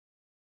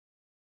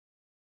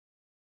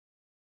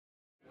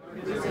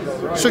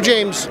So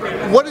James,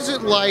 what is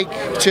it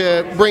like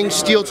to bring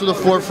Steele to the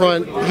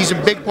forefront? He's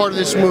a big part of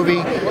this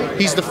movie.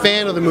 He's the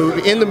fan of the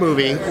movie, in the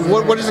movie.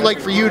 What is it like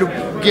for you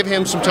to give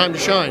him some time to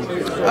shine?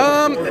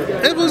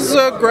 It was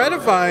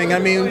gratifying. I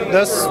mean,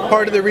 that's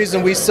part of the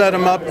reason we set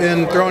him up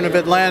in Throne of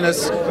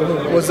Atlantis,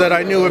 was that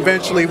I knew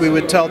eventually we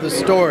would tell the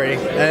story.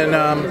 And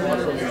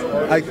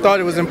I thought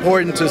it was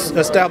important to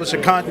establish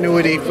a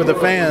continuity for the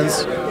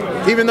fans,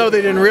 even though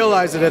they didn't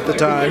realize it at the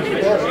time.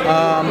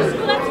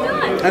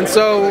 And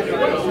so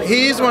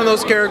he's one of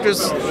those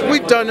characters,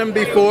 we've done him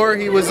before.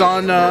 He was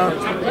on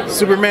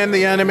Superman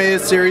the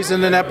Animated Series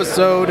in an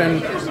episode,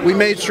 and we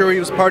made sure he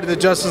was part of the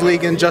Justice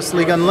League and Justice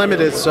League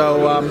Unlimited.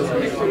 So,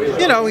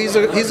 you know, he's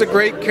a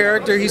great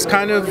character. He's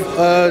kind of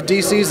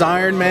DC's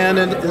Iron Man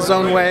in his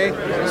own way.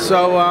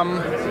 So,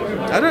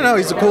 I don't know,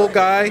 he's a cool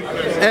guy,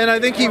 and I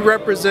think he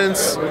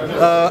represents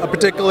a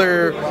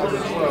particular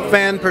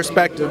fan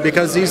perspective,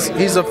 because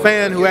he's a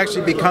fan who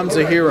actually becomes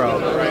a hero,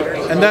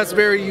 and that's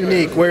very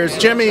unique, whereas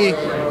Jimmy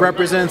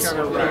represents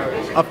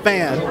a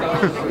fan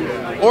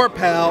or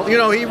pal. You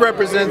know, he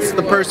represents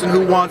the person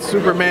who wants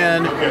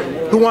Superman,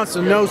 who wants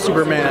to know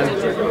Superman,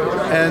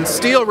 and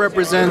Steele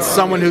represents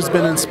someone who's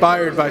been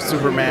inspired by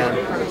Superman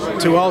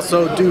to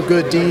also do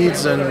good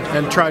deeds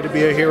and try to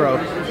be a hero.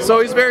 So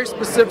he's very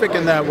specific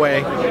in that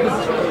way.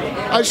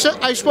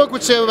 I spoke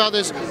with Sam about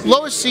this.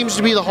 Lois seems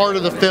to be the heart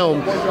of the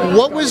film.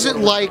 What was it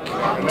like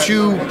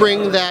to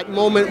bring that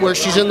moment where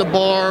she's in the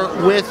bar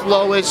with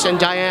Lois and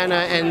Diana,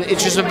 and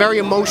it's just a very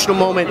emotional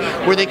moment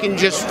where they can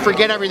just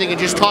forget everything and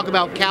just talk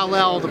about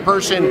Kal-El, the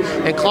person,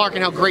 and Clark,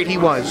 and how great he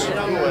was?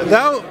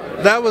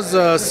 That was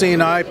a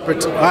scene I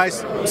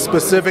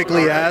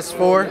specifically asked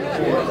for.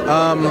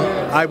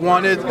 I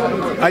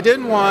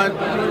didn't want,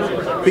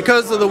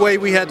 because of the way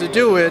we had to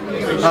do it,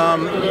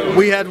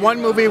 we had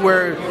one movie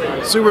where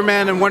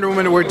Superman and Wonder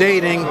Woman were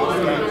dating,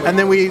 and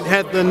then we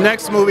had the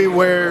next movie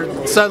where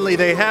suddenly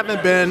they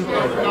haven't been,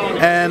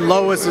 and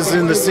Lois is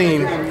in the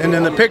scene and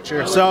in the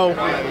picture. So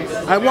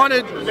I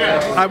wanted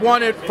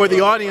for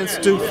the audience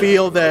to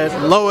feel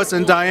that Lois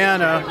and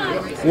Diana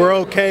were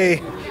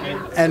okay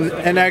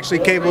and actually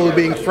capable of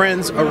being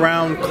friends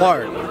around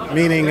Clark,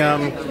 meaning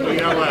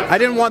I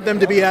didn't want them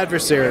to be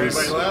adversaries.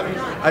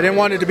 I didn't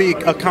want it to be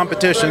a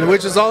competition,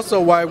 which is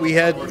also why we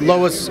had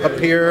Lois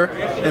appear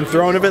in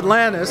Throne of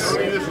Atlantis,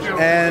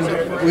 and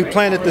we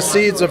planted the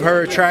seeds of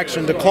her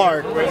attraction to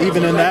Clark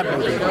even in that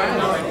movie.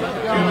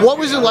 What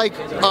was it like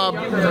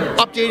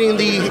updating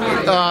the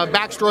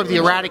backstory of the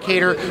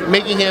Eradicator,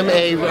 making him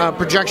a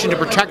projection to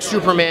protect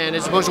Superman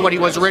as opposed to what he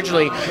was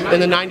originally in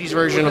the 90s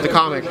version of the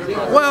comic?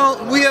 Well,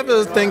 we have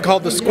a thing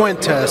called the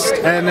squint test,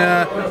 and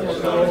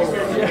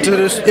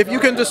if you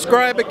can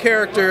describe a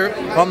character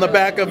on the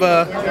back of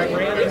a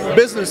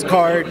business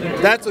card,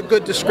 that's a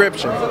good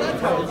description.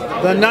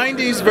 The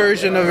 90s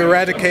version of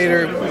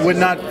Eradicator would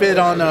not fit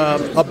on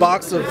a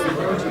box of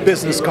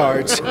business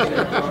cards.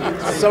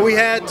 So we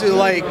had to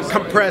like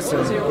compress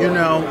him, you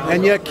know,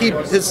 and yet keep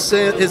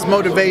his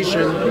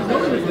motivation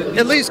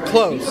at least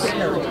close.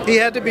 He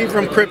had to be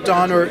from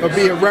Krypton, or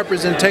be a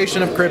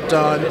representation of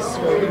Krypton,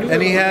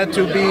 and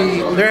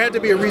there had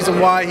to be a reason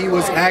why he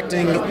was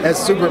acting as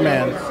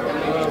Superman.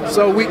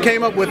 So we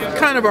came up with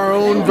kind of our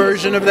own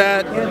version of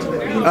that.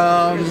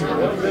 I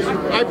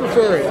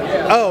prefer it.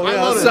 Oh,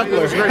 yeah,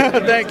 simpler.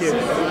 Thank you.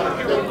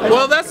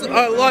 Well, that's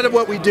a lot of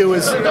what we do,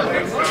 is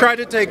try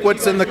to take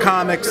what's in the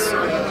comics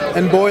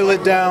and boil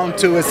it down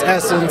to its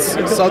essence,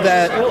 so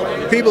that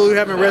people who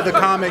haven't read the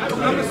comic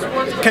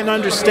can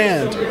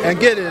understand and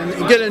get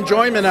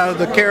enjoyment out of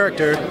the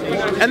character,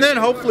 and then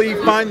hopefully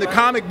find the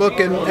comic book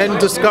and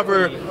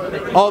discover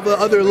all the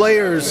other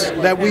layers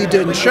that we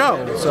didn't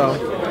show. So,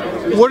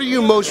 what are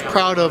you most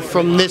proud of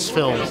from this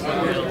film?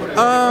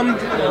 I'm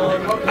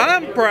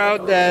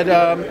proud that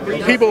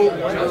people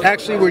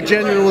actually were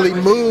genuinely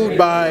moved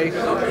by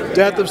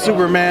Death of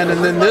Superman,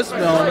 and then this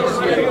film,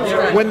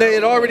 when they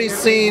had already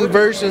seen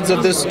versions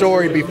of this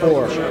story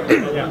before.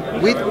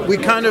 We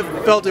kind of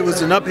felt it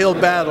was an uphill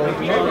battle,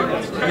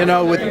 you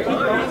know, with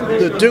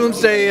the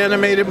Doomsday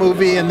animated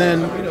movie, and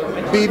then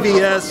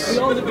BVS,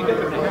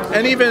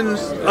 and even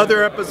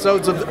other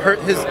episodes of the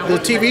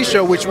TV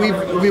show, which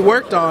we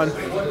worked on,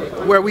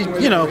 where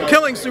you know,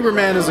 killing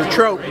Superman is a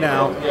trope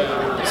now.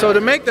 So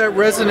to make that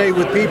resonate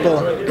with people,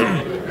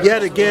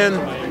 yet again,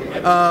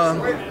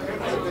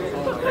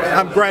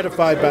 I'm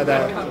gratified by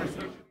that.